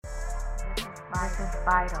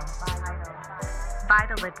vital.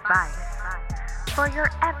 Vital advice for your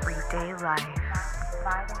everyday life.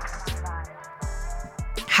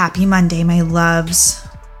 Happy Monday, my loves.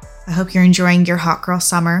 I hope you're enjoying your hot girl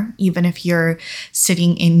summer, even if you're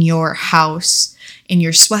sitting in your house in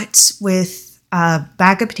your sweats with a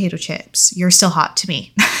bag of potato chips. You're still hot to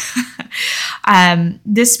me.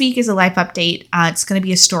 This week is a life update. It's going to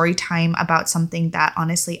be a story time about something that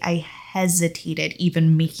honestly I hesitated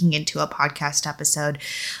even making into a podcast episode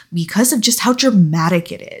because of just how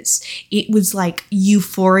dramatic it is. It was like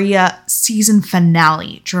Euphoria season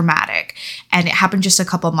finale dramatic, and it happened just a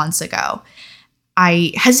couple months ago.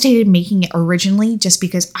 I hesitated making it originally just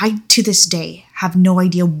because I, to this day, have no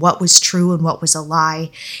idea what was true and what was a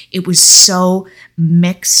lie. It was so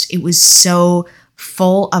mixed. It was so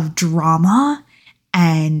full of drama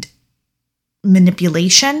and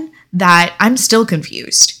manipulation that I'm still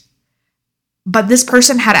confused. But this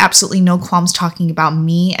person had absolutely no qualms talking about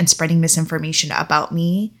me and spreading misinformation about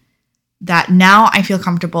me, that now I feel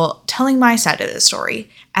comfortable telling my side of the story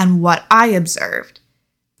and what I observed,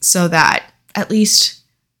 so that at least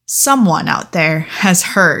someone out there has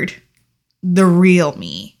heard the real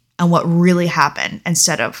me and what really happened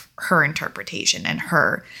instead of her interpretation and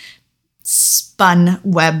her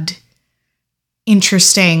spun-webbed,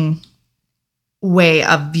 interesting way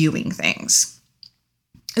of viewing things.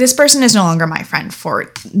 This person is no longer my friend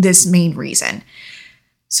for this main reason.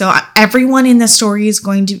 So everyone in the story is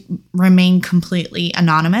going to remain completely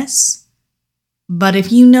anonymous. But if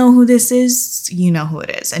you know who this is, you know who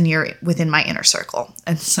it is, and you're within my inner circle.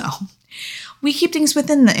 And so we keep things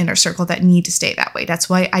within the inner circle that need to stay that way. That's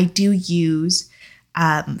why I do use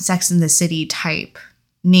Sex and the City type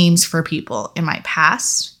names for people in my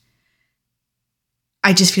past.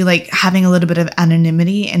 I just feel like having a little bit of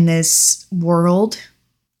anonymity in this world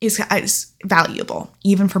is valuable,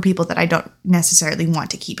 even for people that I don't necessarily want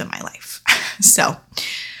to keep in my life. So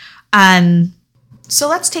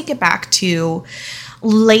let's take it back to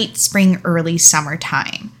late spring, early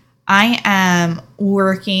summertime. I am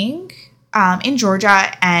working in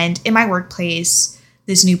Georgia, and in my workplace,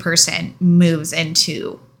 this new person moves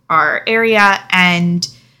into our area, and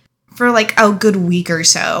for like a good week or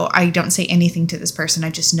so, I don't say anything to this person. I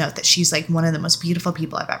just note that she's like one of the most beautiful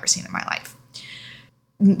people I've ever seen in my life.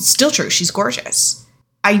 Still true, she's gorgeous.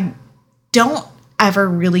 I don't ever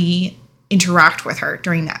really interact with her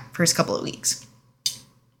during that first couple of weeks.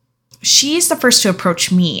 She's the first to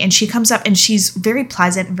approach me, and she comes up and she's very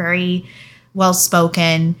pleasant, very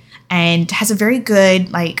well-spoken, and has a very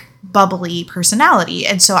good, like, bubbly personality.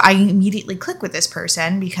 And so I immediately click with this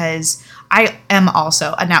person because I am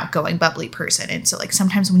also an outgoing, bubbly person. And so, like,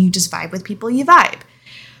 sometimes when you just vibe with people, you vibe.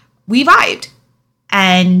 We vibed.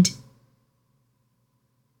 And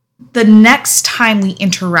the next time we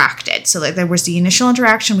interacted, so like there was the initial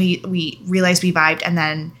interaction, we realized we vibed, and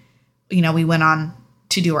then, we went on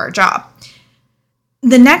to do our job.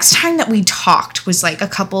 The next time that we talked was like a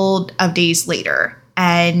couple of days later,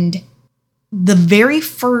 and the very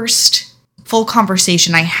first full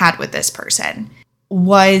conversation I had with this person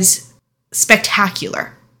was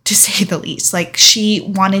spectacular, to say the least. Like, she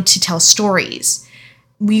wanted to tell stories.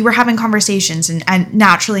 We were having conversations, and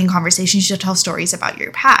naturally in conversations, you'll tell stories about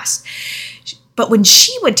your past. But when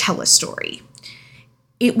she would tell a story,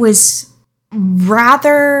 it was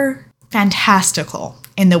rather fantastical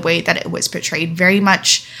in the way that it was portrayed. Very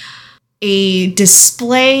much a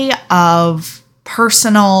display of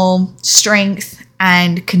personal strength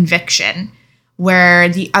and conviction, where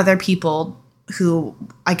the other people, who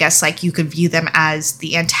I guess like you could view them as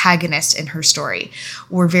the antagonist in her story,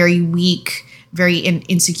 were very weak, very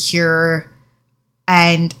insecure,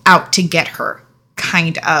 and out to get her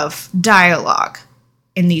kind of dialogue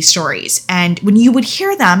in these stories. And when you would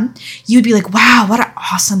hear them, you'd be like, wow, what an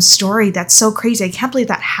awesome story. That's so crazy. I can't believe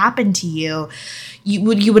that happened to you. You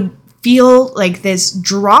would feel like this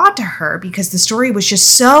draw to her because the story was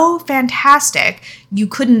just so fantastic. You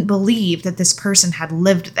couldn't believe that this person had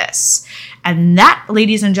lived this. And that,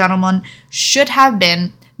 ladies and gentlemen, should have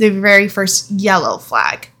been the very first yellow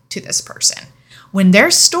flag to this person. When their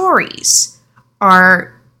stories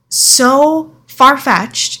are so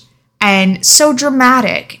far-fetched and so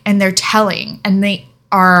dramatic, and they're telling, and they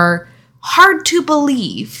are hard to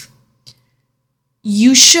believe,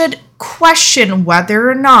 you should question whether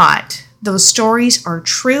or not those stories are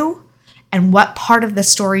true, and what part of the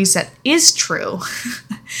stories that is true,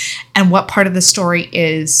 and what part of the story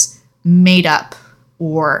is made up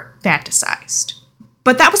or fantasized.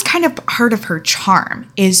 But that was kind of part of her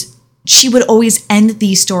charm, is she would always end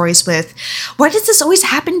these stories with, why does this always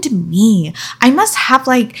happen to me? I must have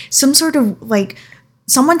like some sort of like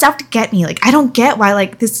someone's out to get me. Like, I don't get why,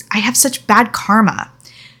 like, this, I have such bad karma.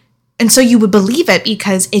 And so you would believe it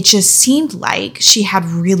because it just seemed like she had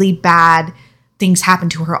really bad things happen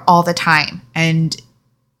to her all the time. And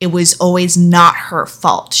it was always not her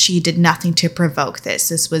fault. She did nothing to provoke this.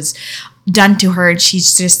 This was done to her, and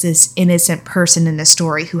she's just this innocent person in the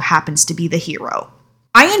story who happens to be the hero.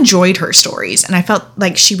 I enjoyed her stories, and I felt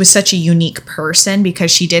like she was such a unique person because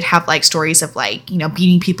she did have like stories of like, you know,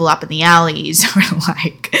 beating people up in the alleys or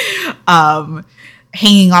like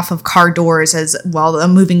hanging off of car doors as while a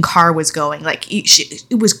moving car was going. Like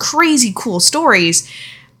it was crazy cool stories.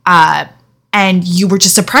 And you were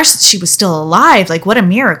just surprised that she was still alive. Like, what a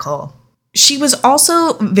miracle. She was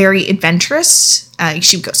also very adventurous.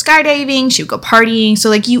 She would go skydiving. She would go partying. So,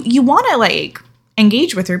 like, you want to, like,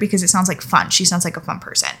 engage with her because it sounds like fun. She sounds like a fun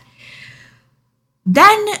person.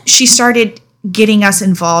 Then she started getting us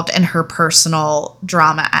involved in her personal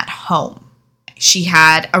drama at home. She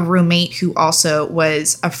had a roommate who also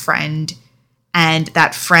was a friend, and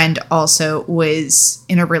that friend also was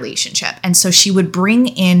in a relationship. And so she would bring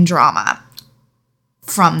in drama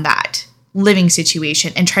from that living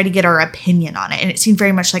situation and try to get our opinion on it. And it seemed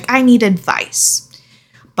very much like I need advice.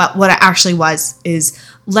 But what it actually was is,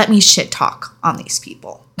 let me shit talk on these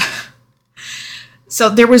people. So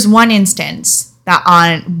there was one instance that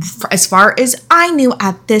as far as I knew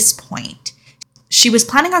at this point, she was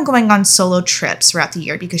planning on going on solo trips throughout the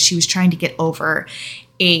year because she was trying to get over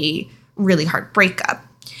a really hard breakup.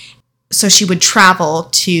 So she would travel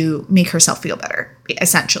to make herself feel better,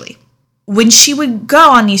 essentially. When she would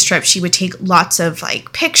go on these trips, she would take lots of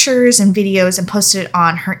like pictures and videos and post it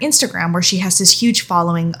on her Instagram, where she has this huge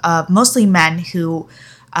following of mostly men who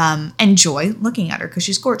enjoy looking at her because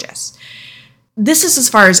she's gorgeous. This is as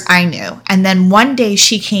far as I knew. And then one day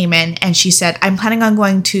she came in and she said, I'm planning on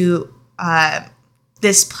going to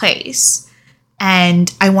this place,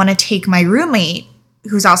 and I want to take my roommate,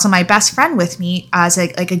 who's also my best friend, with me as a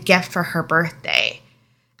gift for her birthday.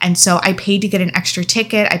 And so I paid to get an extra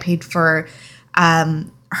ticket. I paid for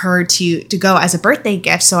her to go as a birthday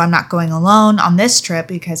gift, so I'm not going alone on this trip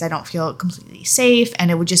because I don't feel completely safe, and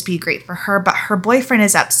it would just be great for her. But her boyfriend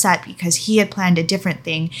is upset because he had planned a different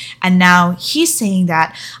thing, and now he's saying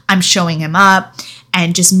that I'm showing him up,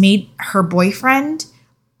 and just made her boyfriend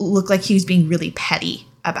look like he was being really petty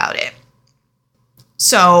about it.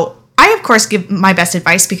 So I, of course, give my best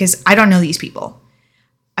advice because I don't know these people.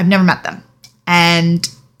 I've never met them. And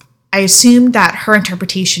I assumed that her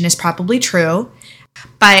interpretation is probably true.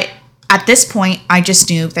 But at this point, I just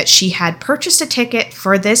knew that she had purchased a ticket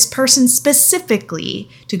for this person specifically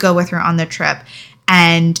to go with her on the trip.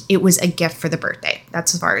 And it was a gift for the birthday.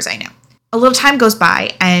 That's as far as I know. A little time goes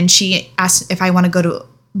by, and she asked if I want to go to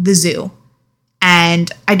the zoo.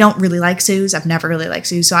 And I don't really like zoos. I've never really liked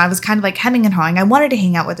zoos. So I was kind of like hemming and hawing. I wanted to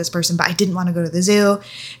hang out with this person, but I didn't want to go to the zoo.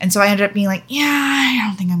 And so I ended up being like, yeah, I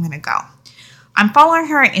don't think I'm going to go. I'm following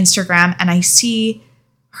her on Instagram, and I see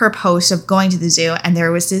her post of going to the zoo, and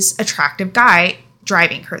there was this attractive guy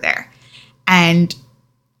driving her there. And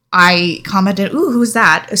I commented, ooh, who's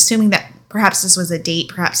that? Assuming that perhaps this was a date.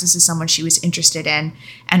 Perhaps this is someone she was interested in,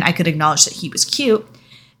 and I could acknowledge that he was cute.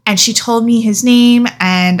 And she told me his name,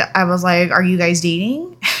 and I was like, are you guys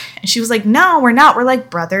dating? And she was like, no, we're not. We're like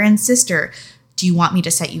brother and sister. Do you want me to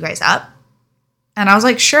set you guys up? And I was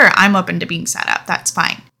like, sure, I'm open to being set up. That's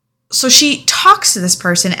fine. So she talks to this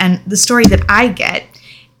person, and the story that I get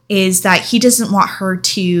is that he doesn't want her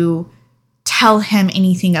to tell him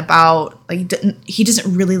anything about, like, he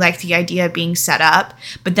doesn't really like the idea of being set up.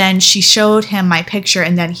 But then she showed him my picture,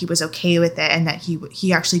 and then he was okay with it, and that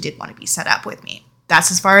he actually did want to be set up with me. That's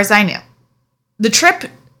as far as I knew. The trip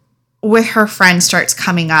with her friend starts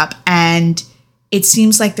coming up, and it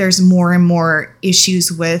seems like there's more and more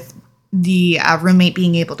issues with the roommate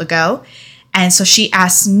being able to go. And so she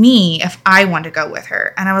asked me if I want to go with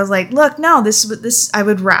her. And I was like, look, no, this I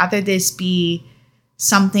would rather this be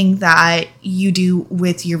something that you do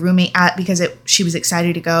with your roommate because she was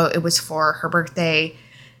excited to go. It was for her birthday.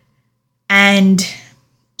 And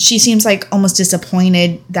she seems like almost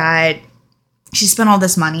disappointed that she spent all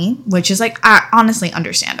this money, which is like honestly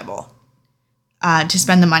understandable, to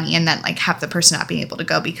spend the money and then like have the person not being able to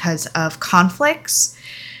go because of conflicts.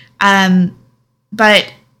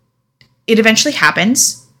 But it eventually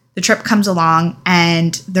happens. The trip comes along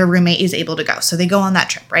and their roommate is able to go. So they go on that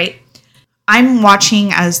trip, right? I'm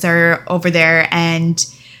watching as they're over there. And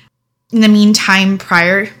in the meantime,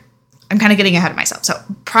 I'm kind of getting ahead of myself. So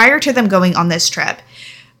prior to them going on this trip,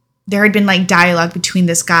 there had been like dialogue between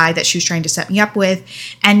this guy that she was trying to set me up with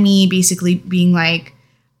and me, basically being like,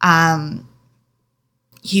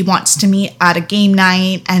 he wants to meet at a game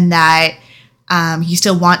night, and that He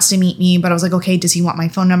still wants to meet me, but I was like, okay, does he want my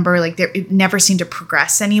phone number? Like, it never seemed to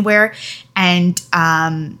progress anywhere. And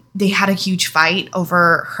they had a huge fight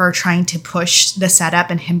over her trying to push the setup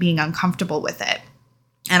and him being uncomfortable with it.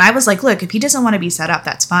 And I was like, look, if he doesn't want to be set up,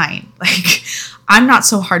 that's fine. Like, I'm not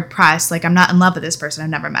so hard pressed. Like, I'm not in love with this person. I've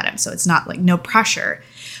never met him. So it's not like no pressure.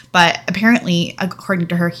 But apparently, according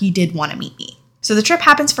to her, he did want to meet me. So the trip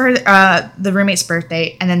happens for the roommate's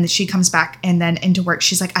birthday. And then she comes back and then into work.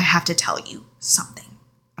 She's like, I have to tell you something.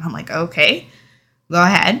 And I'm like, okay, go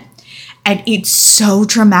ahead. And it's so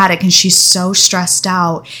dramatic. And she's so stressed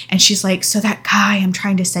out. And she's like, so that guy I'm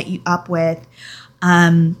trying to set you up with,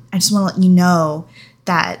 I just want to let you know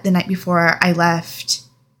that the night before I left,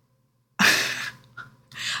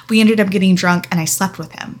 we ended up getting drunk and I slept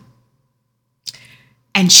with him.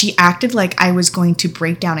 And she acted like I was going to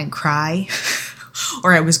break down and cry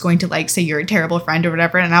or I was going to like say you're a terrible friend or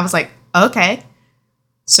whatever. And I was like, okay,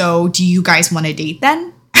 so do you guys want to date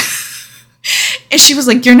then? And she was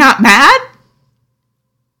like, you're not mad?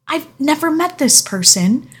 I've never met this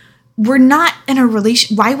person. We're not in a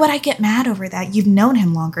relation. Why would I get mad over that? You've known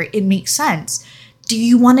him longer. It makes sense. Do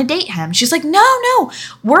you want to date him? She's like, no,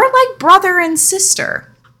 we're like brother and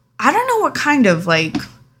sister. I don't know what kind of like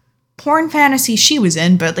porn fantasy she was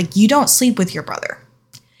in, but like you don't sleep with your brother.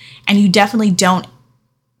 And you definitely don't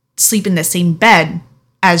sleep in the same bed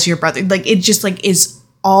as your brother. Like it just like is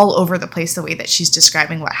all over the place the way that she's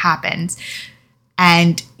describing what happens.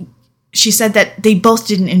 And she said that they both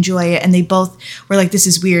didn't enjoy it and they both were like, this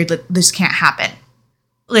is weird. Like, this can't happen.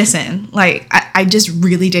 Listen, like I just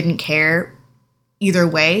really didn't care either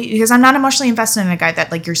way, because I'm not emotionally invested in a guy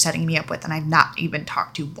that like you're setting me up with and I've not even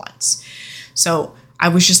talked to once. So I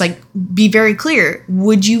was just like, be very clear.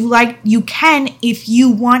 Would you like, you can, if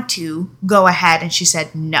you want to, go ahead. And she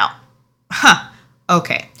said, no.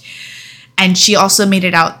 Okay. And she also made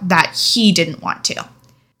it out that he didn't want to.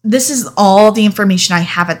 This is all the information I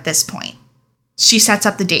have at this point. She sets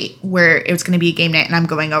up the date where it was going to be a game night and I'm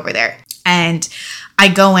going over there. And I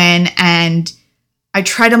go in and I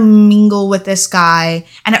try to mingle with this guy.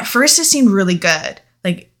 And at first it seemed really good.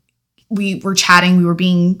 Like we were chatting, we were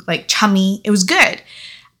being like chummy. It was good.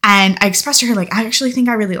 And I expressed to her, like, I actually think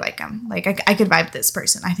I really like him. Like I could vibe with this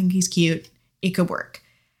person. I think he's cute. It could work.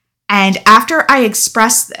 And after I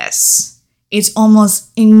expressed this, it's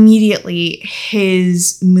almost immediately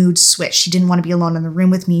his mood switched. He didn't want to be alone in the room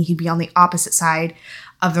with me. He'd be on the opposite side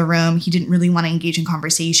of the room. He didn't really want to engage in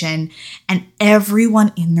conversation. And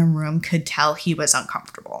everyone in the room could tell he was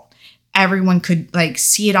uncomfortable. Everyone could like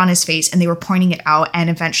see it on his face and they were pointing it out. And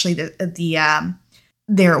eventually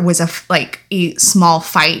there was a small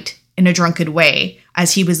fight in a drunken way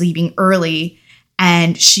as he was leaving early.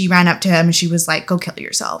 And she ran up to him and she was like, go kill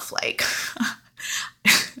yourself. Like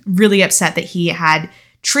really upset that he had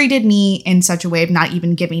treated me in such a way of not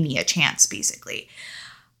even giving me a chance, basically.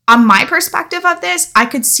 On my perspective of this, I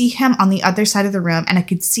could see him on the other side of the room and I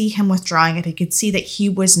could see him withdrawing and I could see that he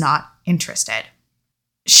was not interested.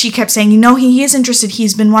 She kept saying, he is interested.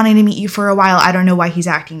 He's been wanting to meet you for a while. I don't know why he's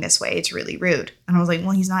acting this way. It's really rude. And I was like,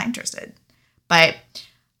 well, he's not interested. But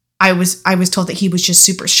I was told that he was just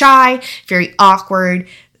super shy, very awkward,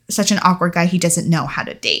 such an awkward guy. He doesn't know how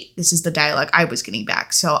to date. This is the dialogue I was getting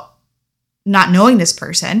back. So not knowing this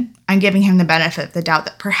person, I'm giving him the benefit of the doubt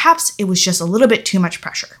that perhaps it was just a little bit too much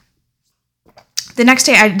pressure. The next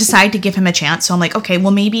day I decided to give him a chance. So I'm like, okay,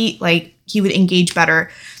 well maybe like he would engage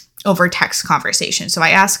better over text conversation. So I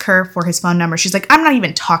asked her for his phone number. She's like, I'm not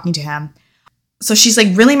even talking to him. So she's like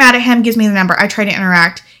really mad at him, gives me the number. I try to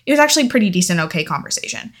interact. It was actually pretty decent, okay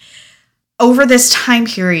conversation. Over this time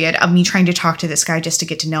period of me trying to talk to this guy just to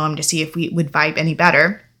get to know him to see if we would vibe any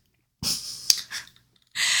better,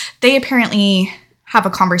 they apparently have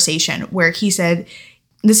a conversation where he said,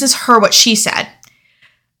 this is what she said,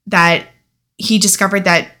 that he discovered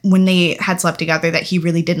that when they had slept together that he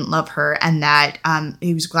really didn't love her and that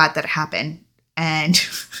he was glad that it happened. And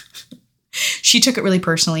she took it really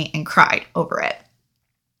personally and cried over it.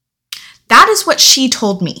 That is what she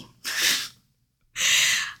told me.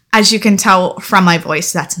 As you can tell from my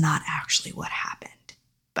voice, that's not actually what happened.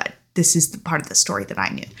 But this is the part of the story that I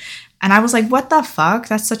knew. And I was like, what the fuck?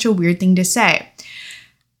 That's such a weird thing to say.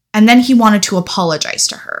 And then he wanted to apologize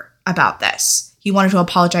to her about this. He wanted to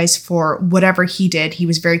apologize for whatever he did. He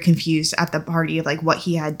was very confused at the party of like what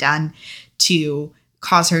he had done to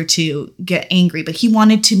cause her to get angry. But he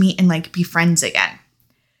wanted to meet and like be friends again.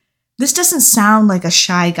 This doesn't sound like a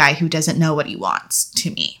shy guy who doesn't know what he wants to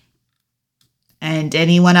me. And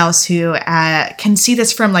anyone else who can see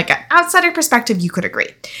this from like an outsider perspective, you could agree.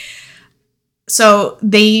 So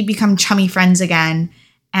they become chummy friends again.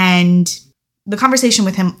 And the conversation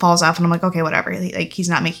with him falls off and I'm like, okay, whatever. Like, he's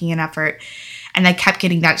not making an effort. And I kept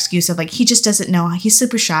getting that excuse of like, he just doesn't know. He's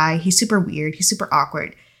super shy. He's super weird. He's super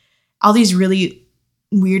awkward. All these really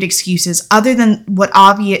weird excuses, other than what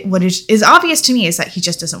is obvious to me is that he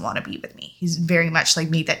just doesn't want to be with me. He's very much like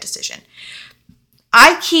made that decision.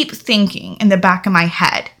 I keep thinking in the back of my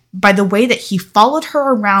head, by the way that he followed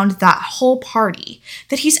her around that whole party,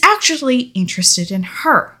 that he's actually interested in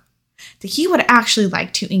her, that he would actually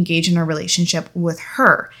like to engage in a relationship with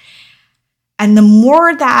her. And the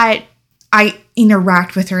more that I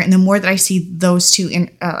interact with her and the more that I see those two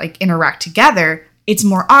interact together, it's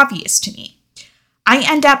more obvious to me. I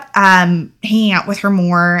end up hanging out with her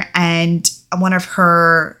more, and one of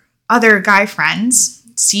her other guy friends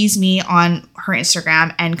sees me on her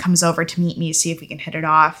Instagram and comes over to meet me to see if we can hit it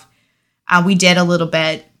off. We did a little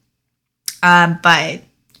bit, but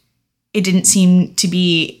it didn't seem to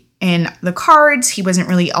be in the cards. He wasn't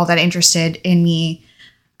really all that interested in me.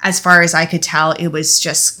 As far as I could tell, it was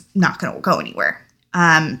just not going to go anywhere.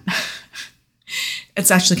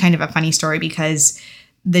 It's actually kind of a funny story because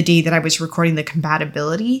the day that I was recording the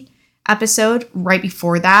compatibility episode, right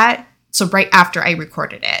before that, so right after I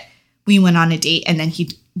recorded it, we went on a date and then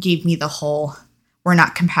he gave me the whole "we're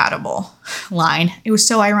not compatible" line. It was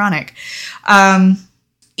so ironic.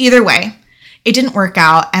 Either way, it didn't work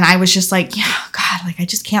out. And I was just like, yeah, God, like I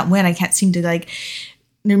just can't win. I can't seem to like,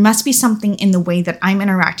 there must be something in the way that I'm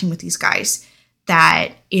interacting with these guys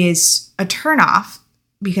that is a turnoff,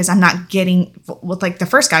 because I'm not getting, with like the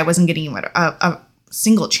first guy wasn't getting a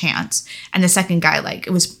single chance. And the second guy, like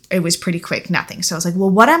it was pretty quick, nothing. So I was like, well,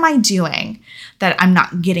 what am I doing that I'm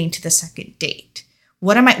not getting to the second date?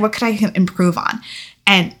 What could I improve on?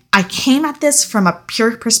 And I came at this from a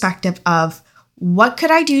pure perspective of what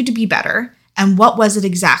could I do to be better? And what was it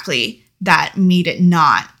exactly that made it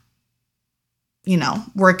not,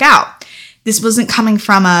 work out? This wasn't coming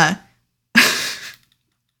from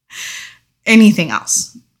anything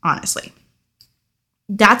else, honestly.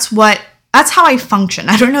 That's how I function.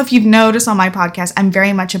 I don't know if you've noticed on my podcast, I'm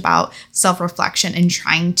very much about self-reflection and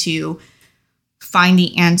trying to find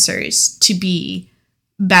the answers to be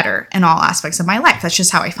better in all aspects of my life. That's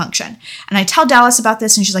just how I function. And I tell Dallas about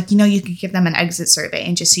this and she's like, you could give them an exit survey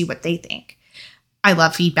and just see what they think. I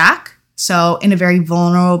love feedback. So in a very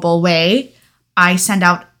vulnerable way, I send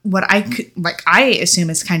out what I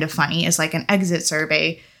assume is kind of funny is like an exit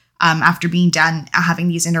survey. After being done having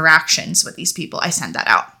these interactions with these people, I send that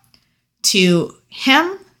out to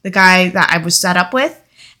him, the guy that I was set up with,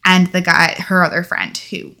 and the guy, her other friend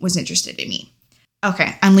who was interested in me.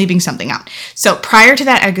 Okay, I'm leaving something out. So prior to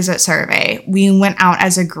that exit survey, we went out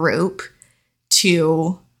as a group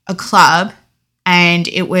to a club, and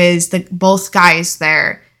it was both guys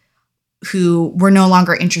there who were no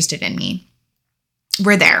longer interested in me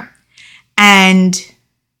were there. And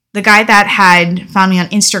the guy that had found me on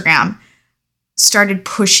Instagram started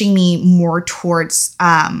pushing me more towards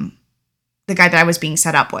the guy that I was being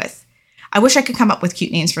set up with. I wish I could come up with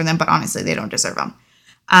cute names for them, but honestly, they don't deserve them.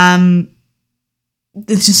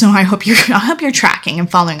 So I hope you're tracking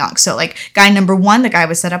and following along. So like guy number 1, the guy I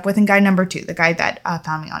was set up with, and guy number 2, the guy that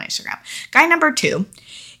found me on Instagram. Guy number 2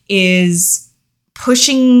 is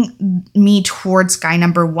pushing me towards guy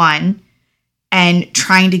number 1 and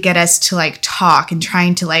trying to get us to like talk and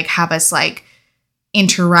trying to like have us like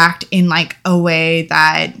interact in like a way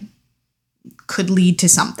that could lead to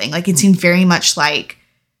something. Like it seemed very much like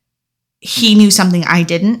he knew something I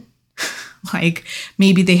didn't. Like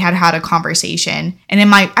maybe they had a conversation,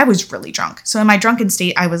 and I was really drunk. So in my drunken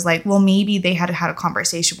state, I was like, well, maybe they had a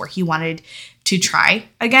conversation where he wanted to try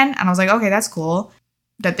again. And I was like, okay, that's cool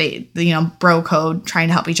that they, bro code, trying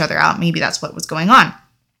to help each other out. Maybe that's what was going on.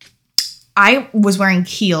 I was wearing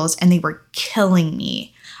heels and they were killing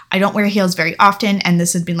me. I don't wear heels very often, and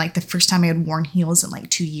this had been like the first time I had worn heels in like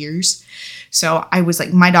 2 years. So I was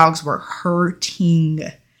like, my dogs were hurting.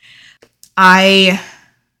 I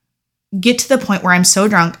get to the point where I'm so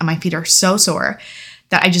drunk and my feet are so sore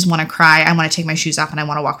that I just want to cry. I want to take my shoes off and I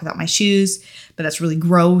want to walk without my shoes, but that's really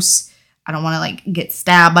gross. I don't want to like get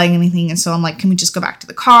stabbed by anything. And so I'm like, can we just go back to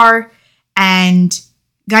the car? And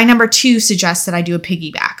guy number 2 suggests that I do a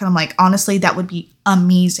piggyback. And I'm like, honestly, that would be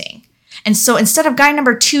amazing. And so instead of guy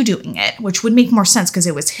number 2 doing it, which would make more sense because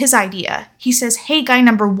it was his idea, he says, hey, guy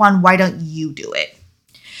number 1, why don't you do it?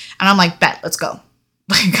 And I'm like, bet, let's go.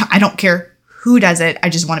 Like, I don't care who does it. I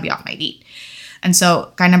just want to be off my feet. And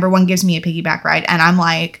so guy number 1 gives me a piggyback ride, and I'm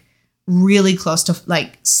like really close to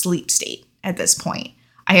like sleep state at this point.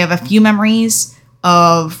 I have a few memories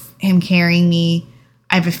of him carrying me.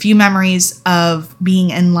 I have a few memories of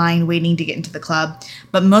being in line waiting to get into the club.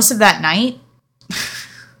 But most of that night,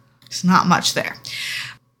 There's not much there.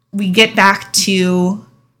 We get back to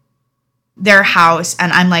their house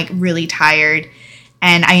and I'm like really tired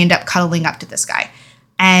and I end up cuddling up to this guy.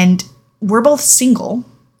 And we're both single.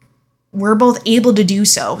 We're both able to do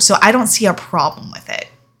so. So I don't see a problem with it.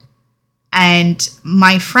 And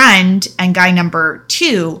my friend and guy number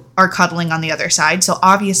 2 are cuddling on the other side. So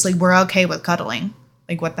obviously we're okay with cuddling.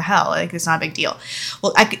 Like, what the hell? Like, it's not a big deal.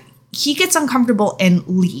 Well, he gets uncomfortable and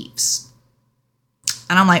leaves.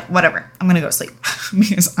 And I'm like, whatever. I'm going to go sleep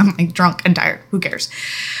because I'm like drunk and tired. Who cares?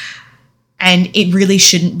 And it really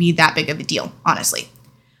shouldn't be that big of a deal, honestly.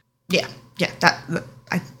 Yeah,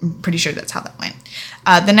 I'm pretty sure that's how that went.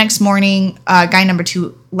 The next morning, guy number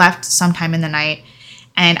 2 left sometime in the night.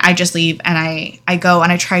 And I just leave and I go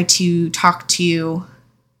and I try to talk to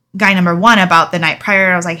guy number 1 about the night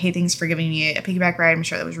prior. I was like, hey, thanks for giving me a piggyback ride. I'm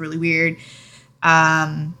sure that was really weird.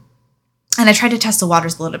 And I tried to test the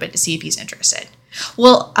waters a little bit to see if he's interested.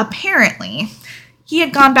 Well, apparently he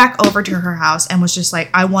had gone back over to her house and was just like,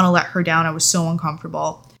 I want to let her down. I was so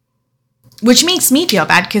uncomfortable. Which makes me feel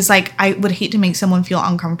bad because, like, I would hate to make someone feel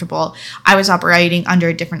uncomfortable. I was operating under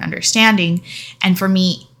a different understanding. And for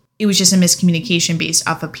me, it was just a miscommunication based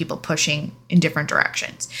off of people pushing in different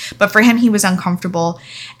directions. But for him, he was uncomfortable.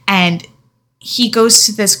 And he goes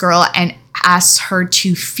to this girl and asks her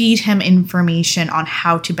to feed him information on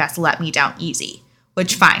how to best let me down easy.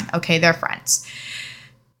 Which, fine. Okay, they're friends.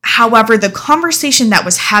 However, the conversation that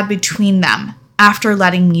was had between them after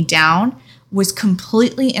letting me down was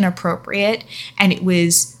completely inappropriate, and it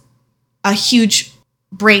was a huge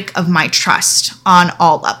break of my trust on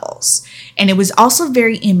all levels. And it was also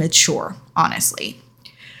very immature, honestly.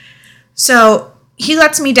 So he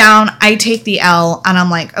lets me down. I take the L and I'm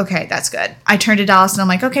like, okay, that's good. I turn to Dallas and I'm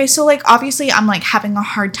like, okay, so like obviously I'm like having a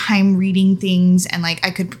hard time reading things and like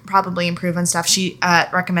I could probably improve on stuff. She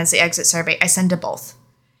recommends the exit survey. I send to both.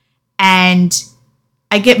 And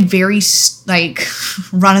I get very like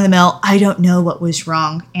run-of-the-mill, I don't know what was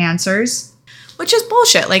wrong answers, which is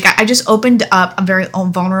bullshit. Like I just opened up a very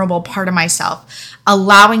vulnerable part of myself,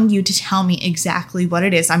 allowing you to tell me exactly what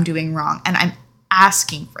it is I'm doing wrong. And I'm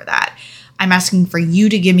asking for that. I'm asking for you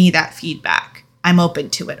to give me that feedback. I'm open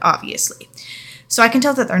to it, obviously. So I can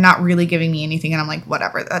tell that they're not really giving me anything. And I'm like,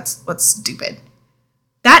 whatever, what's stupid.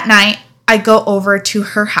 That night, I go over to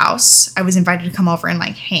her house. I was invited to come over and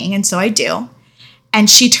like hang. And so I do. And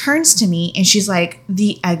she turns to me and she's like,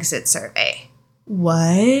 the exit survey.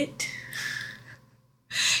 What?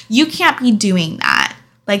 You can't be doing that.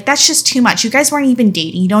 Like, that's just too much. You guys weren't even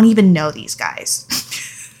dating. You don't even know these guys.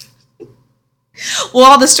 Well,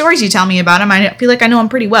 all the stories you tell me about him, I feel like I know him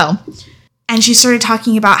pretty well. And she started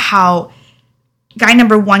talking about how guy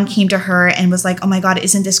number 1 came to her and was like, oh my God,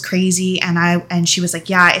 isn't this crazy? And she was like,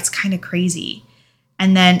 yeah, it's kind of crazy.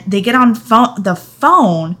 And then they get on the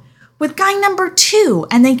phone with guy number 2,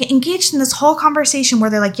 and they get engaged in this whole conversation where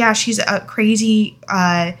they're like, yeah, she's a crazy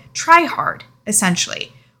try-hard,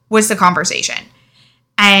 essentially, was the conversation.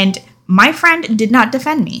 And my friend did not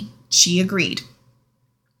defend me. She agreed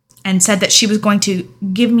and said that she was going to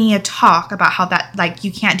give me a talk about how that, like,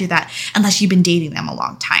 you can't do that unless you've been dating them a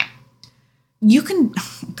long time. You can,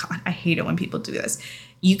 oh God, I hate it when people do this.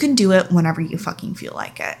 You can do it whenever you fucking feel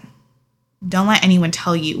like it. Don't let anyone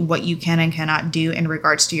tell you what you can and cannot do in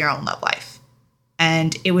regards to your own love life.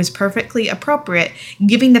 And it was perfectly appropriate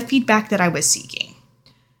giving the feedback that I was seeking.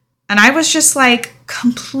 And I was just like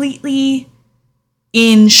completely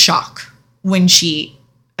in shock when she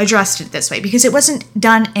addressed it this way, because it wasn't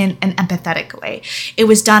done in an empathetic way. It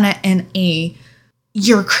was done in a,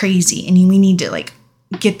 you're crazy and we need to like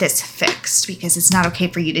get this fixed because it's not okay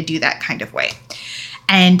for you to do that kind of way.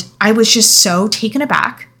 And I was just so taken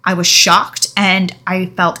aback. I was shocked and I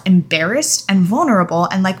felt embarrassed and vulnerable.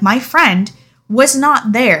 And like my friend was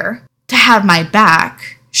not there to have my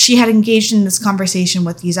back. She had engaged in this conversation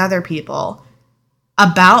with these other people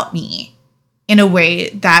about me in a way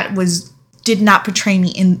that did not portray me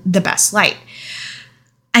in the best light.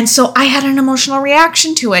 And so I had an emotional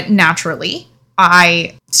reaction to it naturally.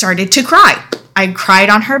 I started to cry. I cried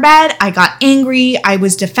on her bed. I got angry. I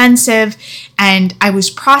was defensive. And I was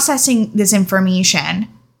processing this information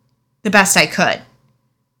the best I could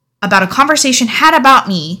about a conversation had about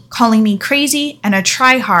me, calling me crazy and a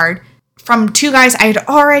tryhard from 2 guys I had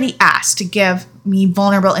already asked to give me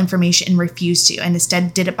vulnerable information and refused to, and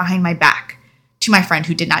instead did it behind my back to my friend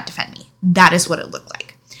who did not defend me. That is what it looked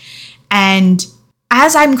like. And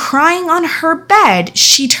as I'm crying on her bed,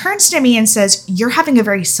 she turns to me and says, you're having a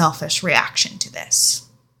very selfish reaction to this.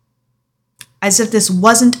 As if this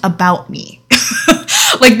wasn't about me.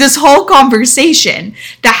 Like this whole conversation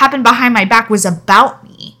that happened behind my back was about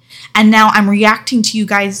me. And now I'm reacting to you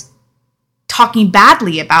guys talking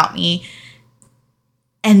badly about me.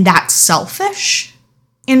 And that's selfish?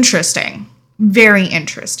 Interesting. Very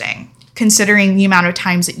interesting. Considering the amount of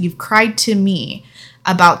times that you've cried to me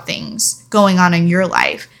about things going on in your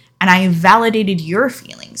life, and I validated your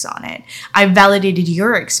feelings on it. I validated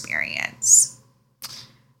your experience.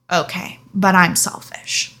 Okay, but I'm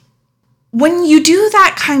selfish. When you do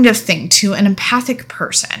that kind of thing to an empathic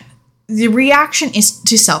person, the reaction is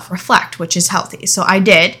to self-reflect, which is healthy. So I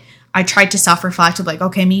tried to self-reflect of like,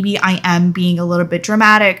 okay, maybe I am being a little bit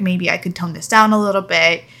dramatic. Maybe I could tone this down a little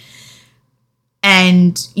bit.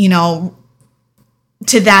 And,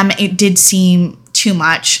 to them, it did seem too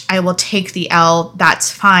much. I will take the L.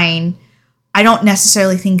 That's fine. I don't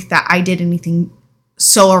necessarily think that I did anything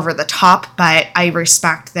so over the top, but I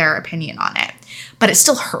respect their opinion on it. But it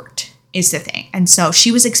still hurt is the thing. And so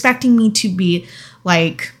she was expecting me to be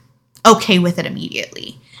like okay with it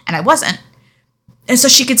immediately. And I wasn't. And so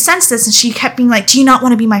she could sense this, and she kept being like, do you not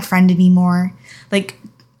want to be my friend anymore? Like,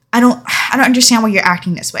 I don't understand why you're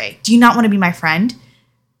acting this way. Do you not want to be my friend?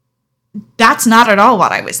 That's not at all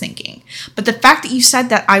what I was thinking. But the fact that you said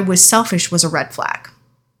that I was selfish was a red flag.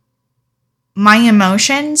 My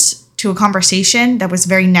emotions to a conversation that was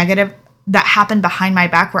very negative, that happened behind my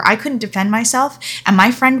back, where I couldn't defend myself, and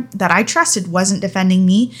my friend that I trusted wasn't defending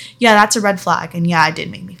me, yeah, that's a red flag. And yeah, it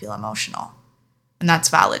did make me feel emotional. And that's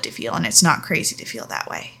valid to feel, and it's not crazy to feel that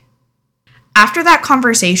way. After that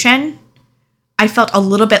conversation, I felt a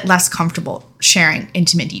little bit less comfortable sharing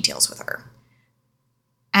intimate details with her.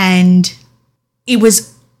 And it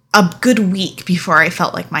was a good week before I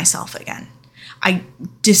felt like myself again. I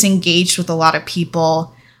disengaged with a lot of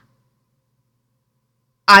people.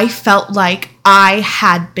 I felt like I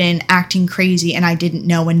had been acting crazy and I didn't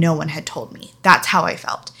know, and no one had told me. That's how I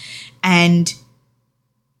felt. And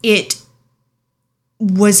it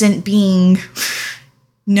wasn't being,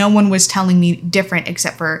 no one was telling me different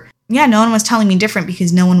except for, no one was telling me different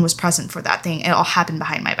because no one was present for that thing. It all happened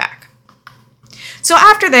behind my back. So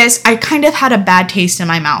after this, I kind of had a bad taste in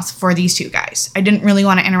my mouth for these two guys. I didn't really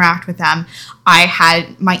want to interact with them.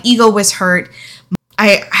 My ego was hurt.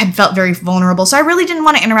 I had felt very vulnerable. So I really didn't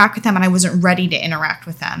want to interact with them, and I wasn't ready to interact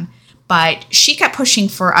with them. But she kept pushing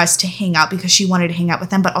for us to hang out because she wanted to hang out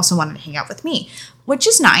with them, but also wanted to hang out with me, which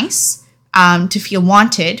is nice. To feel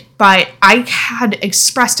wanted, but I had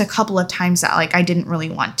expressed a couple of times that like I didn't really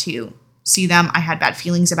want to see them. I had bad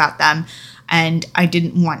feelings about them, and I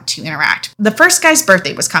didn't want to interact. The first guy's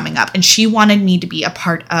birthday was coming up, and she wanted me to be a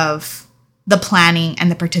part of the planning and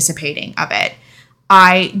the participating of it.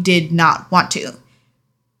 I did not want to.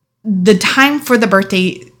 The time for the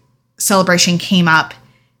birthday celebration came up,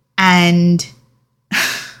 and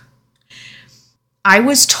I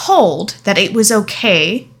was told that it was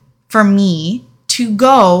okay for me to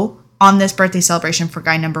go on this birthday celebration for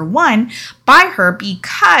guy number one by her,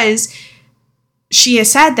 because she has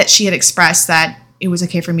said that she had expressed that it was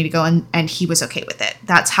okay for me to go, and he was okay with it.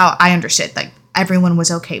 That's how I understood. Like, everyone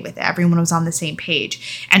was okay with it. Everyone was on the same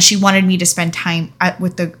page. And she wanted me to spend time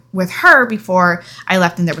with her before I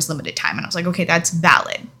left, and there was limited time. And I was like, okay, that's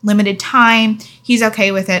valid. Limited time. He's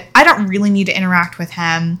okay with it. I don't really need to interact with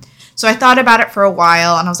him. So I thought about it for a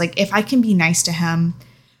while, and I was like, if I can be nice to him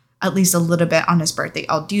at least a little bit on his birthday,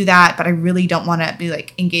 I'll do that. But I really don't want to be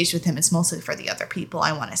like engaged with him. It's mostly for the other people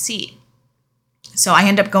I want to see. So I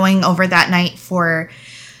end up going over that night for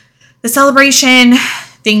the celebration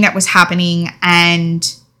thing that was happening.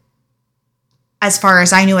 And as far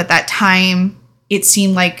as I knew at that time, it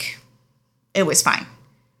seemed like it was fine.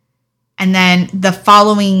 And then the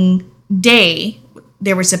following day,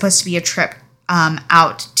 there was supposed to be a trip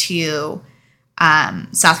out to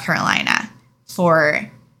South Carolina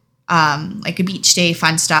for like a beach day,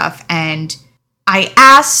 fun stuff. And I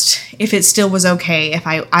asked if it still was okay if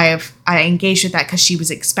I engaged with that, because she was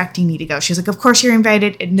expecting me to go. She was like, of course you're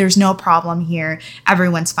invited, and there's no problem here.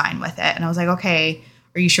 Everyone's fine with it. And I was like, okay,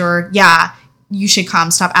 are you sure? Yeah, you should come.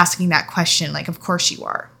 Stop asking that question. Like, of course you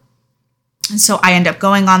are. And so I end up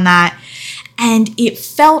going on that, and it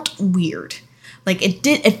felt weird. Like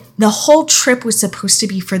the whole trip was supposed to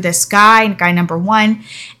be for this guy number one,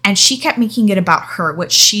 and she kept making it about her,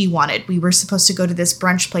 what she wanted. We were supposed to go to this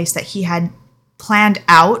brunch place that he had planned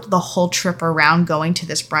out the whole trip around going to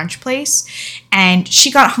this brunch place, and she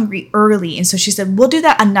got hungry early, and so she said, we'll do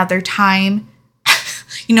that another time,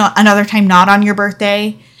 another time not on your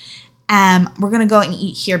birthday. We're gonna go and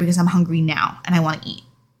eat here because I'm hungry now and I want to eat.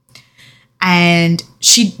 And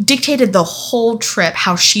she dictated the whole trip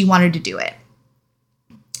how she wanted to do it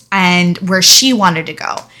and where she wanted to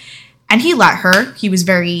go. And he let her. He was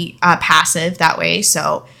very passive that way.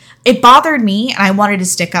 So It bothered me, and I wanted to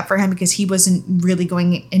stick up for him because he wasn't really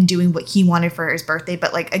going and doing what he wanted for his birthday.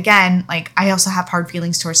 But like, again, like I also have hard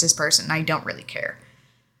feelings towards this person. And I don't really care.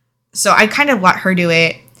 So I kind of let her do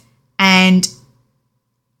it. And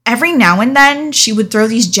every now and then she would throw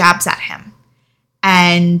these jabs at him.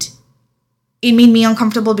 And it made me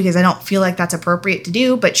uncomfortable because I don't feel like that's appropriate to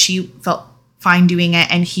do, but she felt fine doing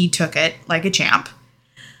it and he took it like a champ.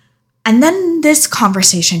 And then this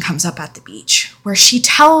conversation comes up at the beach where she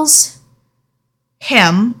tells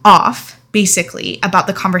him off, basically, about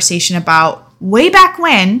the conversation about way back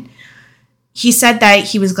when he said that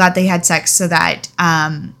he was glad they had sex so that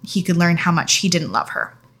he could learn how much he didn't love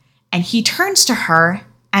her. And he turns to her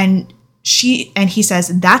and he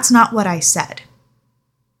says, "That's not what I said."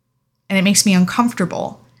 And it makes me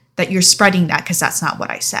uncomfortable that you're spreading that because that's not what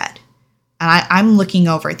I said. And I'm looking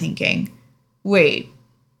over thinking, wait,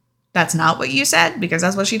 that's not what you said? Because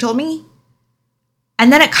that's what she told me?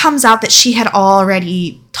 And then it comes out that she had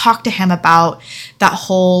already talked to him about that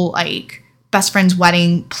whole like best friend's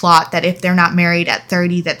wedding plot, that if they're not married at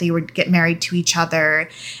 30, that they would get married to each other.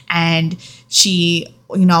 And she,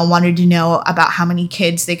 wanted to know about how many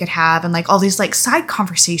kids they could have and like all these like side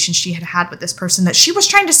conversations she had had with this person that she was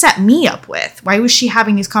trying to set me up with. Why was she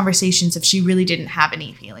having these conversations if she really didn't have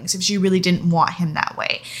any feelings, if she really didn't want him that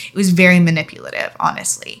way? It was very manipulative,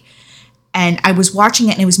 honestly. And I was watching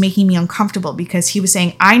it and it was making me uncomfortable because he was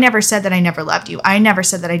saying, I never said that I never loved you. I never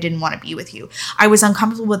said that I didn't want to be with you. I was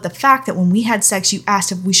uncomfortable with the fact that when we had sex, you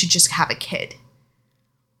asked if we should just have a kid.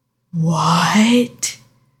 What?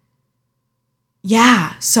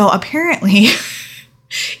 Yeah. So apparently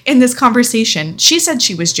in this conversation, she said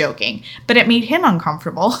she was joking, but it made him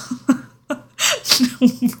uncomfortable for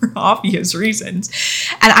obvious reasons.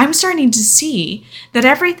 And I'm starting to see that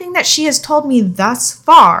everything that she has told me thus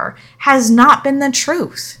far has not been the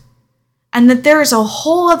truth. And that there is a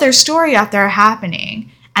whole other story out there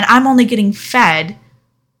happening. And I'm only getting fed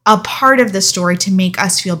a part of the story to make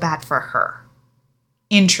us feel bad for her.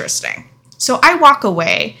 Interesting. So I walk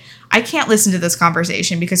away. I can't listen to this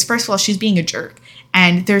conversation because, first of all, she's being a jerk.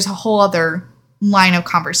 And there's a whole other line of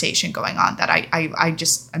conversation going on that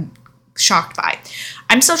I'm shocked by.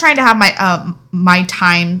 I'm still trying to have my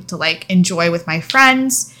time to like enjoy with my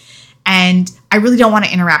friends, and I really don't want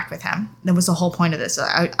to interact with him. That was the whole point of this.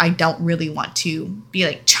 I don't really want to be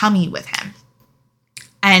like chummy with him.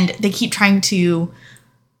 And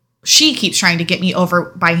she keeps trying to get me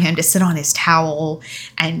over by him to sit on his towel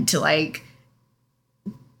and to like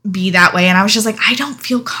be that way. And I was just like, I don't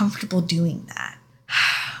feel comfortable doing that.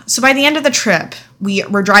 So by the end of the trip,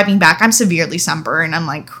 we're driving back. I'm severely sunburned. I'm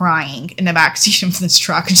like crying in the backseat of this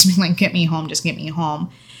truck, just being like, get me home, just get me home.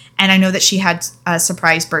 And I know that she had a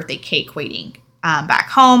surprise birthday cake waiting back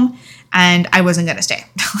home, and I wasn't going to stay.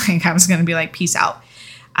 Like I was going to be like, peace out.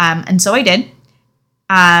 And so I did.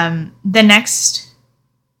 The next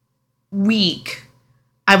week,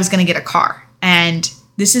 I was going to get a car. And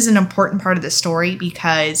this is an important part of the story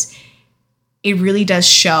because it really does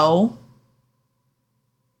show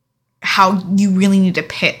how you really need to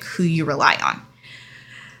pick who you rely on.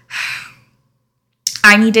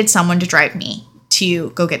 I needed someone to drive me to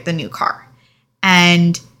go get the new car.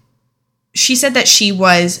 And she said that she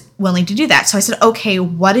was willing to do that. So I said, okay,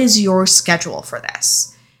 what is your schedule for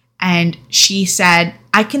this? And she said,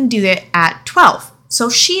 I can do it at 12. So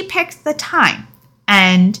she picked the time.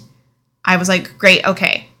 And I was like, great,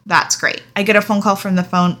 okay, that's great. I get a phone call from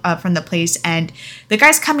the place, and the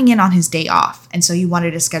guy's coming in on his day off. And so he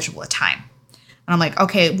wanted to schedule a time. And I'm like,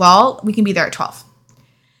 okay, well, we can be there at 12.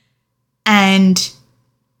 And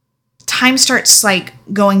time starts like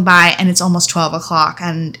going by and it's almost 12 o'clock.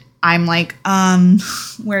 And I'm like,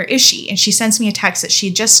 where is she? And she sends me a text that she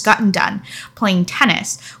had just gotten done playing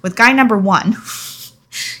tennis with guy number one.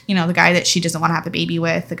 The guy that she doesn't want to have a baby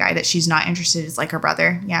with, the guy that she's not interested in is like her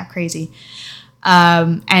brother. Yeah, crazy.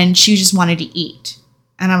 And she just wanted to eat.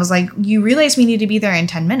 And I was like, you realize we need to be there in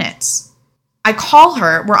 10 minutes. I call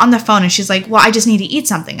her, we're on the phone, and she's like, well, I just need to eat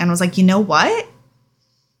something. And I was like, you know what?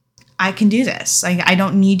 I can do this. Like, I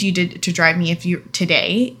don't need you to drive me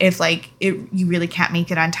today. If you really can't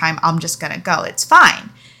make it on time, I'm just going to go. It's fine.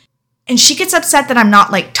 And she gets upset that I'm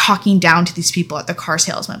not like talking down to these people at the car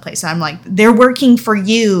salesman place. And I'm like, they're working for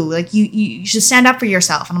you. Like you should stand up for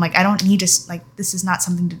yourself. And I'm like, I don't need to, like, this is not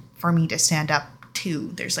something for me to stand up to.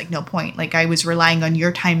 There's like no point. Like I was relying on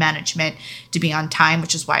your time management to be on time,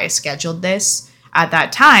 which is why I scheduled this at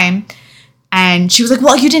that time. And she was like,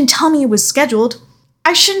 well, you didn't tell me it was scheduled.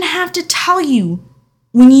 I shouldn't have to tell you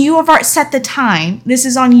when you have set the time. This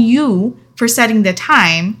is on you for setting the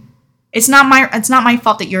time. It's not my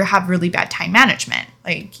fault that you have really bad time management.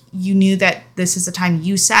 Like, you knew that this is the time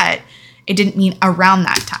you set. It didn't mean around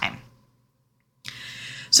that time.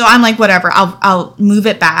 So I'm like, whatever, I'll move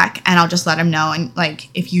it back and I'll just let him know. And like,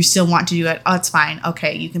 if you still want to do it, oh, it's fine.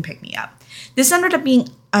 Okay, you can pick me up. This ended up being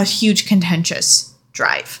a huge contentious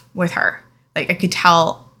drive with her. Like, I could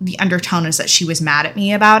tell the undertone is that she was mad at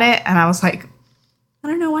me about it. And I was like, I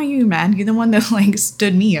don't know why you're mad. You're the one that like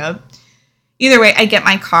stood me up. Either way, I get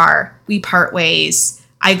my car. We part ways.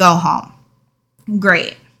 I go home.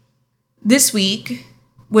 Great. This week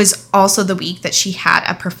was also the week that she had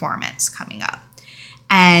a performance coming up.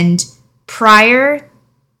 And prior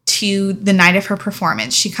to the night of her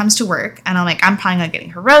performance, she comes to work and I'm like, I'm planning on getting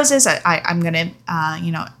her roses. I'm going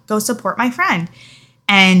to, go support my friend.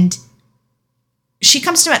 And she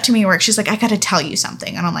comes to me at work. She's like, I got to tell you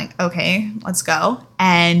something. And I'm like, okay, let's go.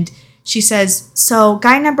 And she says, so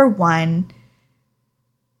guy number 1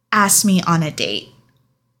 asked me on a date.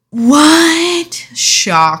 What?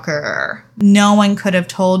 Shocker. No one could have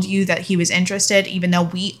told you that he was interested, even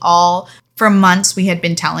though for months, we had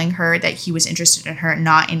been telling her that he was interested in her,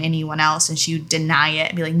 not in anyone else. And she would deny it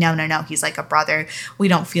and be like, no, he's like a brother. We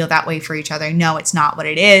don't feel that way for each other. No, it's not what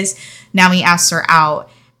it is. Now he asks her out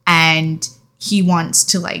and he wants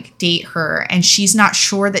to like date her. And she's not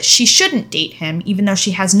sure that she shouldn't date him, even though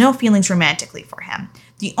she has no feelings romantically for him.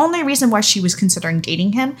 The only reason why she was considering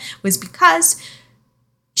dating him was because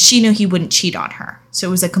she knew he wouldn't cheat on her. So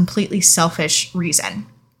it was a completely selfish reason.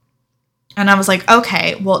 And I was like,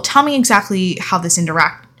 okay, well, tell me exactly how this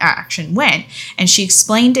interaction went. And she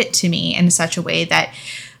explained it to me in such a way that,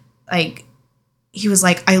 like, he was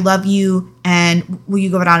like, I love you, and will you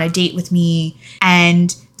go out on a date with me?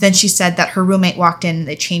 And then she said that her roommate walked in and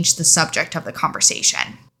they changed the subject of the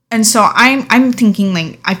conversation. And so I'm thinking,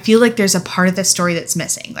 like, I feel like there's a part of the story that's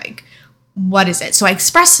missing. Like, what is it? So I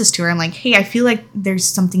expressed this to her. I'm like, hey, I feel like there's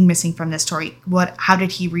something missing from this story. How